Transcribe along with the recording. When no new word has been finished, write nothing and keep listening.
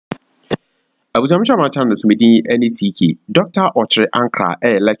I was on my channel to meeting NCK. Dr. Ochre Ankra,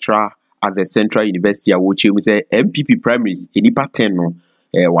 a lecturer at the Central University, which we say MPP primaries, in Ipa 10,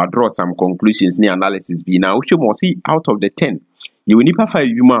 will draw some conclusions near analysis. Be now, which you see out of the 10. You will Nipa 5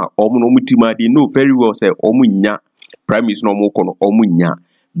 Yuma, Omunomutima, they know very well, say, Omunya, primaries no more kono Omunya.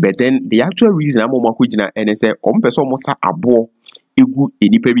 But then the actual reason I'm on Makujina and say, Ompeso Mosa Abo, Igu,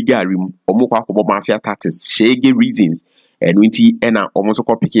 Inipa Bigarim, Omukwa Mafia Tatis, Shege reasons. And winti ena almost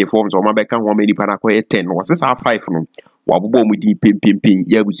copy forms or my back and 1 many panaco 10 was this our 5 no wabubo mudi pim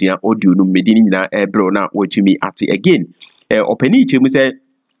yabusia audio no medini na ebrona watching me at again openi chemu say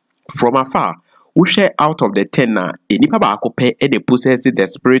from afar who share out of the 10 na enipa ba akope e dey possess the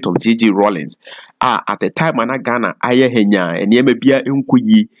spirit of Rawlings at the time ana Ghana aye henya enema bia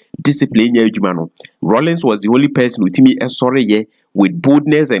enkoyi discipline ya adwuma no Rawlings was the only person with me sorry ye with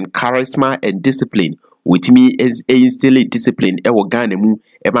boldness and charisma and discipline with me is instill discipline Ghana mu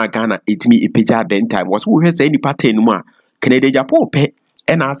Ghana me ipeja den time was we say any pattern mu Canada Japan pe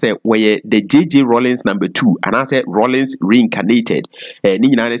and I said where the Rawlings number 2 and I said Rawlings reincarnated ni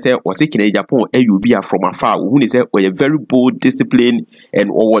nyina say was Canada Japan you be from afar who say where very bold discipline and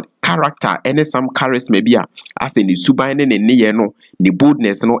what character and some charisma be as in the subine and ni no ni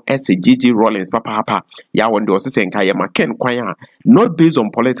boldness no as a Rawlings papa Yawa ndo say nka ya maken kwan not based on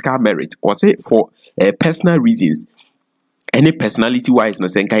political merit or say for personal reasons any personality wise no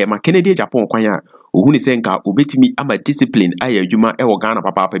say nka ya maken Japan kwan who say nka obetimi ama discipline aya adwuma e wo Ghana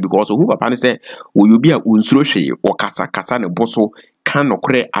papa because who papa ne say wo you be a unsuro hwe wo kasa ne boso kan no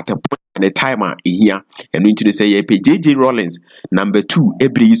kre at a point in the time here and we to say GHPage Rawlings number 2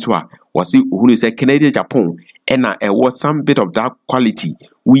 every so was it who say Canada Japan and was some bit of that quality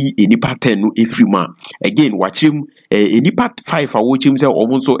we any pattern no every man again watch him any part 5 for watch him say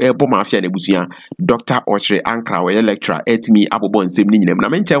almost so Ebom Afia nebusia Dr. Ochre Ankra we lecturer at me abobon nsem ni nyinem na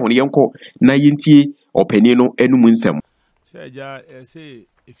mencha won yenko na yentie opani no enum nsem say ja say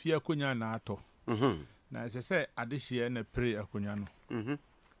Effeh akonya na ato na say adehye na pray akonya no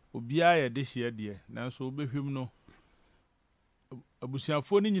obia ye dehye de na so obehwem no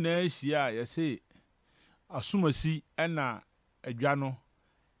abusiafo ni nyina ahia ye say asumasi na adwa no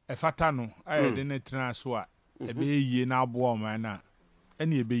efata no aye de ne tena so a ebe yie na abo ma na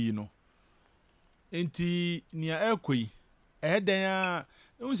ene ebe yi no enti nia ekoi eden a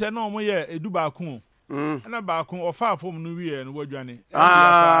unse na omo ye edu ba ko na ba ko ofa afom no wie no wadwane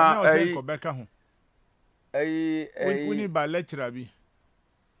na o se ko beka ho woni ba lecturer bi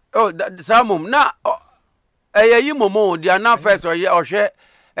oh samum na yi momo dia na first o hwe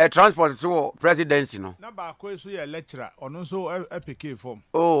transport so presidency no na ba ko so ye lecturer ono so epk form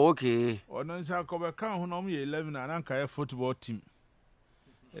oh okay ono nsa ko be kan ho no ye 11 ananka ye football team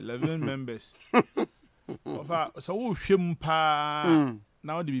 11 members ofa so wo hwem pa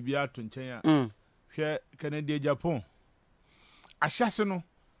na wo de bibia to nchen ya hwe Canada Japan ahyase no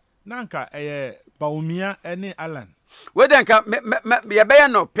nanka baumia ene Alan we den ka ye be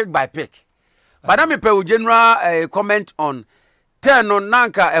no pick by pick but na me pe general comment on 10 no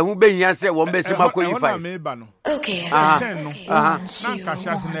nanka ehu be hia se wo mbesi makoyi 5 okay 10 no nanka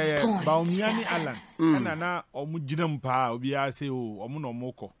ahyase na ye baumia ni Alan na omu ginam pa obi a se o omu no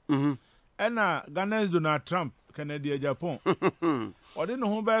moko ena Ghana's Donald Trump Canada Japan ode no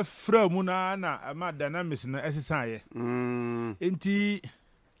ho ba fra mu na ama dynamics na esesa ye enti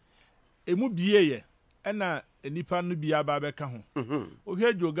emu bie ye ena enipa no bia ba be ka ho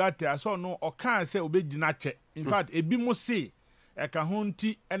ohwe jogate aso no okan se obegina che in fact ebi mu se e ka ho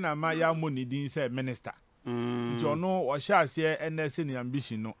nti ena ma ya monidin se minister nti ono o sha ase ena se ni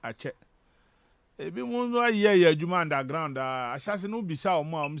ambition no ache ebi mu no aye adwuma underground a sha se no bisa o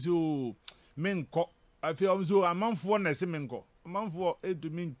ma se o menko Afia omzo amanfo na se menko amanfo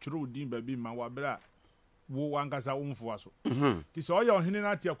edumi ntworo din ba bi ma wabra wo wankasa umfo aso ti so oya ohene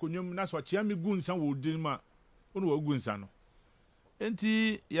na tia konwom na so chia mi gunsa wo din ma onu wo gunsa no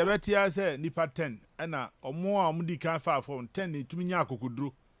enti ye betia se nipa 10 na omo a mudi kan fa form 10 ni tumi nya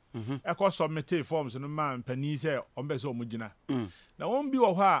akokoduro eko submit forms no ma mpani se ombe se omugina na won bi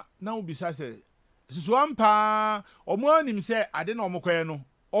wo ho a na wo bisa se susu ampa omo anim se ade na omokoye no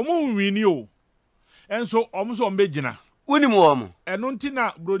omo nwini o enso omso ombegina woni mu omo eno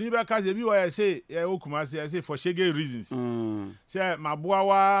ntina broni be ka se bi wo say ye okuma say for shege reasons say maboa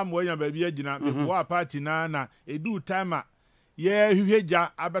wa mo anya ba bi agina me boa party na edu time ye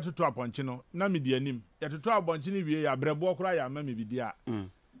hwehweja abetoto aponche no na me di anim ye toto abonche ni wie ya brebo kora ya ma me bi dia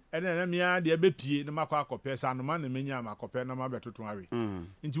ene na me ya de bepie na makwa akopɛ sa no ma na menya makopɛ na ma betoto awe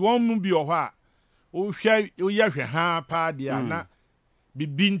nti won mu bi o ho a o hwe o ye hwe ha pa dia na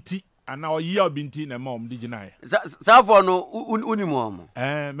bibinti ana oyi obi nti na ma omdi ginae sa for no uni mo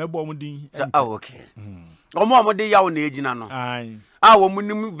mebo omdi okay omo de yawo na ejina no wo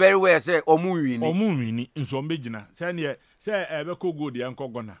munim very well say omu nso ombegina say ne say ebeko gold ya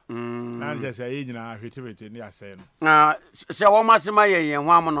nkogona na nje say ejina ahwetewete ne asay no say wo masema ye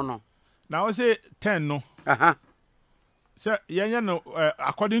ho am no na wo say 10 no say yenya no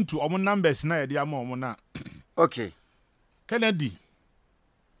according to omo numbers na ye de am omo na okay Kennedy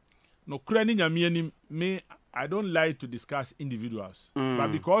no kura ni nyame anim me I don't like to discuss individuals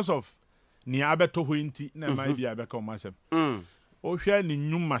but because of ni abeto ho nti na ma bia abeka o masem o hwe ni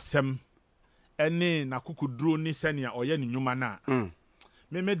nnwuma sem ene na kukuduro ni senia oye ni nnwuma na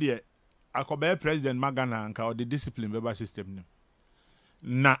me de akobe president magana nka o the discipline beba system ni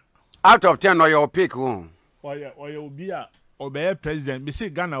na out of 10 or your pick who oye obi a obe president be say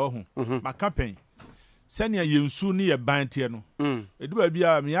Ghana wo ho ma campaign senia yensu ni ye bantie no edu ba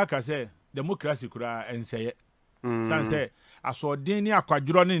bia me aka say democracy kura enseye san say asodin ni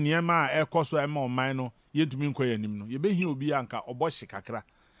akwadworo ne niema a ekoso ema oman no yentumi nkoya nim no yebehia obi anka obohye kakra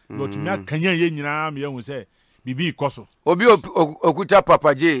no tumi akanya ye nyina me yehu say bibi ikoso obi okuta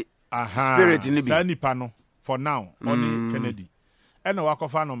papa J spirit ni bi sa nipa no for now only Kennedy ena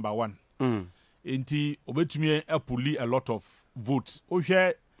wakofa number 1 enti obetumi apuli a lot of votes o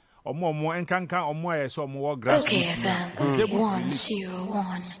hwe omo enkanka omo ayeso omo wo grassroots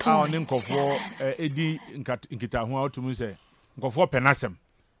on nkofo edi nkita ho automu say nkofo penasem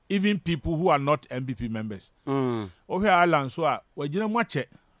even people who are not MPP members o hwe alan so a wagina mu ache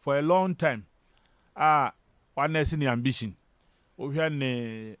for a long time one ni ambition o hwe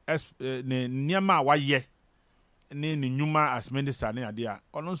ne niama waye ne nyuma as minister ne ade a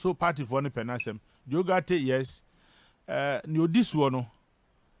ono so party for ne penasem jogate yes ni odisuo no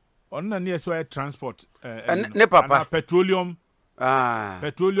onna ne so transport ne papa petroleum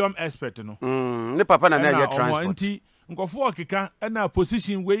expert no ne papa na na transport nti nkofo okika na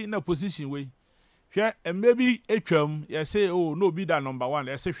position way hwe maybe etwam you say oh no be that number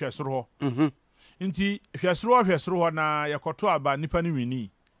 1 say hwe soro ho nti hwe soro ho na yakoto aba nipa ni wini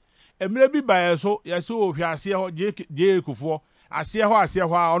emre bi ba so you say oh hwe ase ho je kufo ase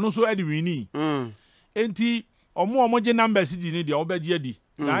ho ono so edi wini nti omo je numbers di ni de obaji adi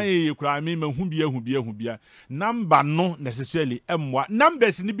na ye kura me mahu bia number no necessarily emwa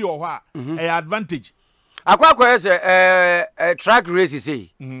numbers ni bi wo ho a advantage akwa say track race say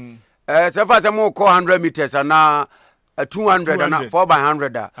say for some 100 meters and 200 and 4 by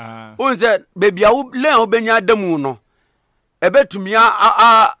 100 on say baby a len obenya adamu no ebetumi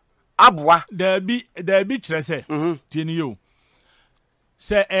aboa there be kire say tieni yo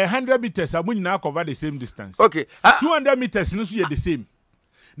say 100 meters amunyina cover the same distance okay 200 meters no so ye the same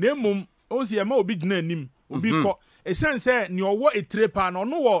na mum o se ma obi gina anim obi ko esan say ni owo etrepa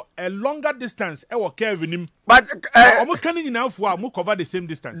no wo a longer distance e wo curve nim but omo kan nyina afu a mo cover the same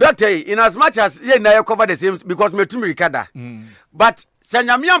distance that in as much as ye na cover the same because metumi rikada but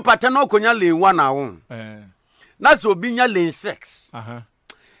sanyamia mpata na okonya lane 1 na wo na so obi nya lane 6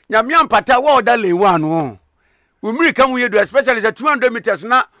 nyamia mpata wo da lane 1 wo umiri kan we do especially 200 meters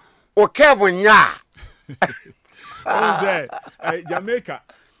na o curve nya Jamaica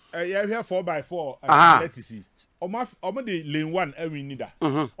you have 4x4 let's see omo the lane 1 every nida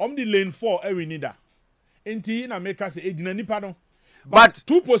omo the lane 4 every nida enti na make us ejina nipa no but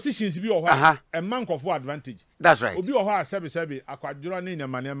two positions bi o ho a man of advantage that's right obi o ho a sebe akwadworo ne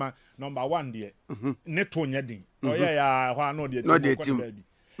nyama number 1 de ne to nya din ya ho no de team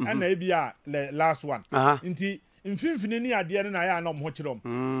and na bi a last one enti mfimfini ni ade na ya na omo kirom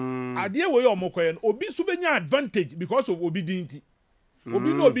ade we yo mokoye obi so benya advantage because of obidinti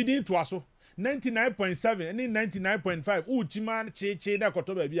obi no obidin to aso 99.7 and 99.5 uchima cheche da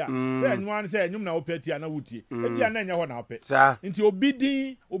koto ba bia say enwan say enyum na opeti ana wutie e bia na nya ho na ope nti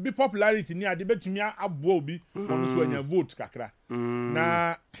obi popularity ni ade betumi abo obi ono so anya vote kakra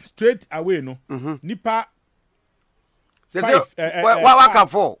na straight away no nipa say waka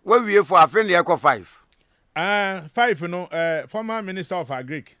 4 we wie for afin de ekọ 5 5 no former minister of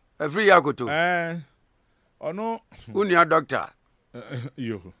agric every year go to ono unia doctor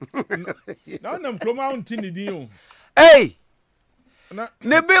yo na nam kroma Auntie ni din o hey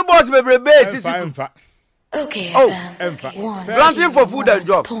ne big boss bebrebe sisi okay granting for food and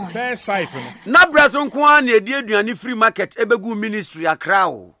jobs first 5 no na braso nko an na edi aduane free market ebegu ministry accra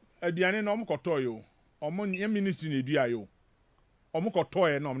o aduane na omkoto yo omo nye ministry na edua yo omkoto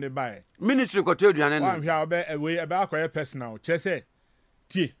ye na omne bae ministry koto aduane no wan hwa ebe akoye personal chese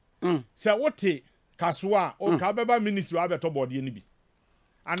tie se wote kaswa o ka beba ministry abeto body ni bi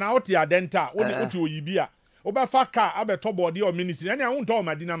ana wote adenta wote oyibi a obefa car abeto body or ministry any won to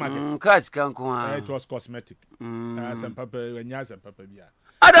Madina market cars kan ko it was cosmetic Asempa nya Asempa bia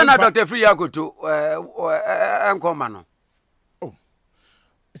adana Dr. Free Akoto enkoma no oh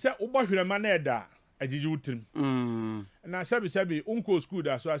say ubahwere ma na eda agigi wutrim na sabi unko school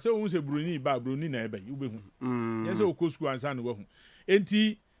da so say un se broni na eba ubehu yes say uko school ansa no wahu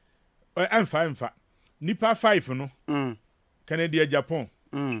enti emfa nipa 5 no Kennedy Agyapong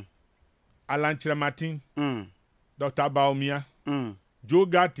Alanchira Martin Dr. Baumia Joe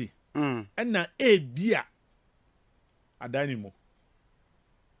Gatti na ebia adanimo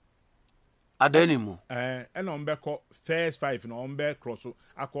and on back first 5 no on back cross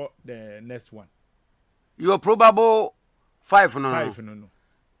ako the next one your probable 5 no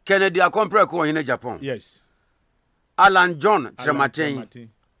Kennedy Akompre ko in Japan yes Alan John Trematin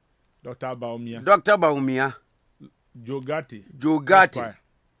Dr. Baumia Joe Gatti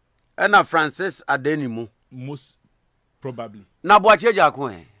and Francis Adenimo most probably na boache jako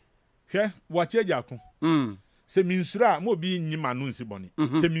hwe boache jako se minsura mo bi nyima no nsi boni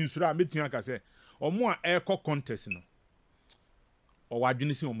se minsura metua ka se omo a eko contest no o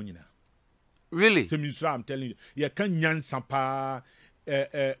wadwene se omo nyina really se minsura I'm telling you ye kan nyansa pa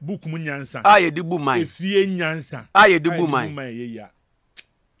book mu nyansa aye di bu man efie nyansa aye di bu man ye ya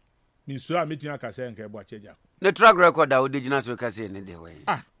minsura metua ka se nka boache jako the track record a original so ka se ne de we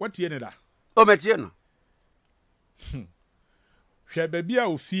what ye ne da o metie no hwe baby a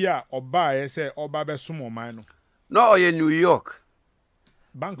ofie a oba ye se oba be som oman no no oye New York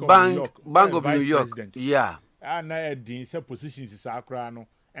Bank of New York president. Yeah na edin se positions is accra no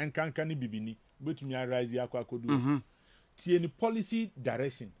enkanka ni bibini betumi arise akwakodu tie ni policy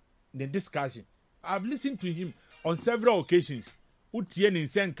direction the discussion I've listened to him on several occasions utie ni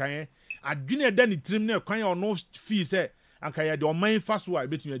nsenkan adwene da ni trim na kwan ono fee se ankaya de oman faso a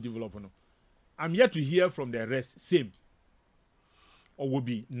betumi develop no I'm yet to hear from the rest same or will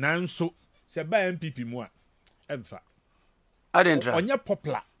be nanso se ba MPP mu a emfa adentra onye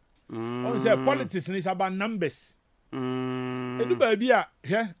popular on say politics is about numbers edu ba bia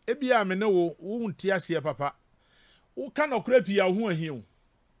hwe ebia me ne wo ntia se papa wo kan okra pia ho ahie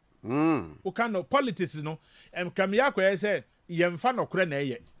wo kan politics no kam yakwa say yemfa nokra na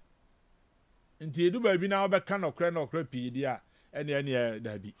eye nti edu ba bi na obe kan okra pia dia ene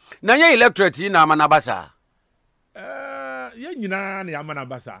dabi na nya electorate na amanabasa ye nyina na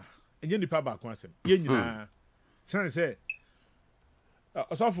amanabasa enye nipa ba ko asem ye nyina san say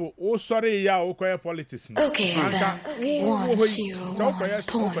osofo wo sorry ya wo koye politics no anka so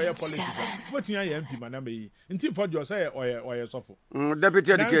koye politics what ya MP manam yi nti for jo say oye sofo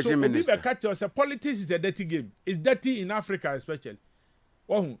deputy education minister be catch us politics is a dirty game. It's dirty in Africa especially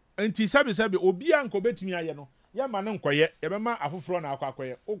oh nti sabi obi anko betumi aye no ya ma ne nkoye ye be ma afoforo na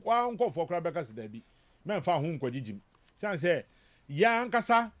akwakoye okwa nkofo kra be kasa da bi memfa ho nkogigim san say ya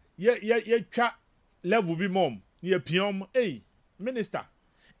ankasa ye twa level bi mom ye piom minister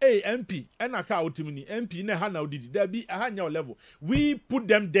MP and aka otimini MP na ha na odidi da bi aha nya level we put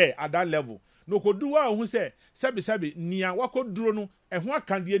them there at that level no kodu wa hu say sabi nia wakoduro no ho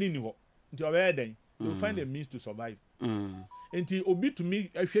akande ni ho nti obe den you find a means to survive nti obi to me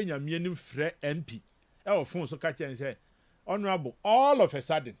ahwe nyame anim frɛ MP phone so ka chen say honorable all of a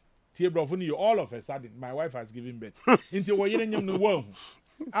sudden tie brofo ni all of a sudden my wife has given birth nti wo yere nyam no wa hu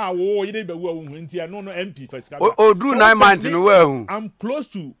wo yire be wo hu nti no MP first ka odru 9 months no wa hu I'm close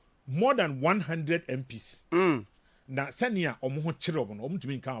to more than 100 MPs na senia omo ho kire obo no omo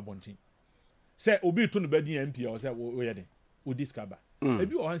tumi nkan abontin say obi to no badi MP o say wo ye den o discover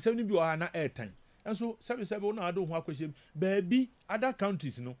ebi o hansem ni bi o na airtime enso sabi no ado ho akwesem baabi other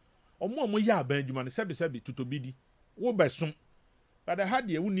countries no omo ya aban djuma no sabi tutobidi wo besom but I had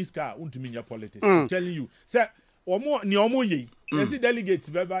the uniska untumi nya politics I'm telling you say omo ni omo ye you see delegates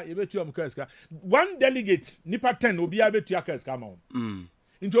beba e betu am kaska one delegate nipa 10 obi abetu akaska ma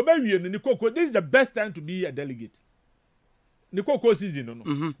into obawie no ni koko this is the best time to be a delegate ni koko season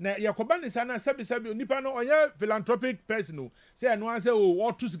no na yakoba ni sana sabi nipa no onye philanthropic person no say no an say o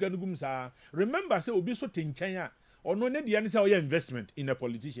what to sika nugum sa remember say obi so tenchen a ono ne de ne say oye investment in a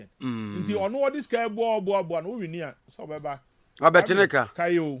politician nti ono what this guy bo no wini a so beba abeteneka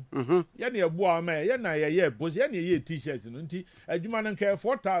kayo ya na ebu ama ya na ye boss ya na ye t-shirt no nti adwuma no nka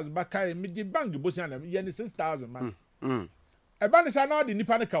 4000 ba kai me di bank boss ya na ye ne 6000 man eba ne sa na di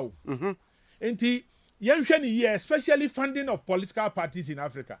nipa ne kawo nti ye nhwe ne ye especially funding of political parties in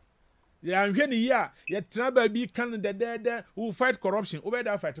Africa ye nhwe ne ye a ye tena ba bi kan de who fight corruption over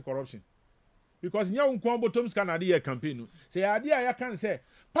that fight corruption because nya unkon bottom scan ade ye campaign no say ade a ya kan say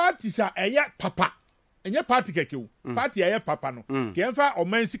parties a eye papa enye party keke o party aye papa no ke enfa o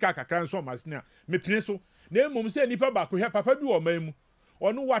man sika kakra nso masina me pine so na mmom sɛ nipa baako hɛ papa bi wɔ man mu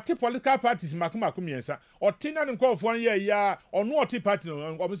ɔno wate political parties mako miɛnsa ɔte na ne nkɔfoɔ yɛ ya ɔno ɔte party no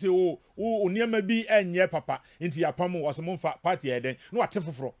ɔmo sɛ o nneɛma bi ɛnyɛ papa nti yapam ɔsɛ mo mfa party ɛdɛn no wate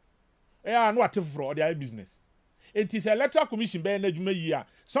foforɔ no wate foforɔ ɔde ayɛ business nti sɛ electoral commission bɛyɛ n'adwuma yi a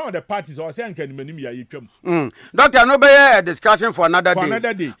some of the parties ɔsɛ nka nimanim yɛ ayɛtwam doctor no bɛyɛ a discussion for another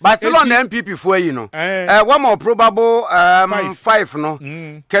day but still on the MPP for you know one more probable 5 no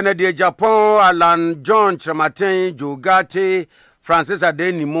Kennedy Agyapong, Alan John Trematin, Jogate, Francis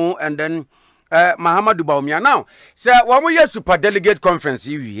Adenimu, and then Mahama Dubaumia. Now, sir, when we have super delegate conference,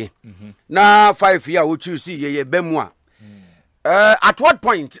 now 5 years, we choose ye bemwa. At what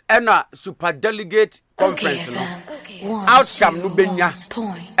point, super delegate conference, outcome no benya,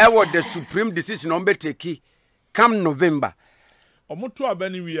 ever the supreme decision on beteki, come November. Omoto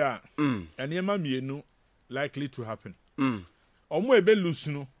abani we are, and yema mienu likely to happen. Omo ebe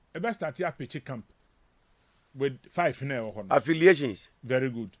lusno, ebe start ya peche camp. With 5 now affiliations very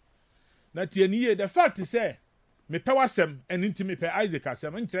good na tieniye the fact is say me pɛ wasɛm and nti me pɛ Isaac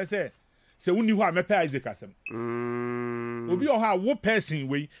asɛm nkyerɛ sɛ woni hɔ a me pɛ Isaac asɛm obi ɔhɔ a wo person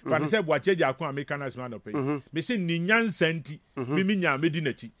we fan sɛ boache gya ko American man opɛ me sɛ ni nyansa nti me nya medi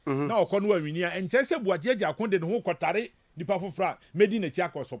nachi na ɔkɔ no awini a nkyerɛ sɛ boache gya ko de ne ho kɔtare nipa fofra medi nachi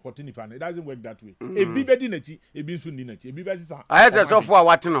akɔ support nipa no it doesn't work that way ebi bedi nachi ebi nso ni nachi ebi besi sa ayɛ sɛ sɔfo a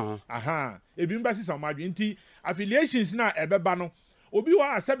wate no ho ebi besi sa madwe nti affiliations na ɛbɛba no obi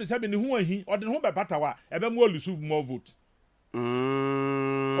wa asɛbe ne ho ahi ɔde ne ho bɛpata wa ɛbɛ mo lusu more vote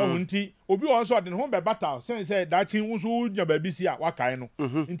nti obi wa nso ɔde ne ho bɛbata sɛ dachi nso nya ba bi si a wakae no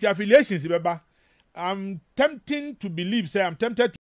nti affiliations bɛba I'm tempted to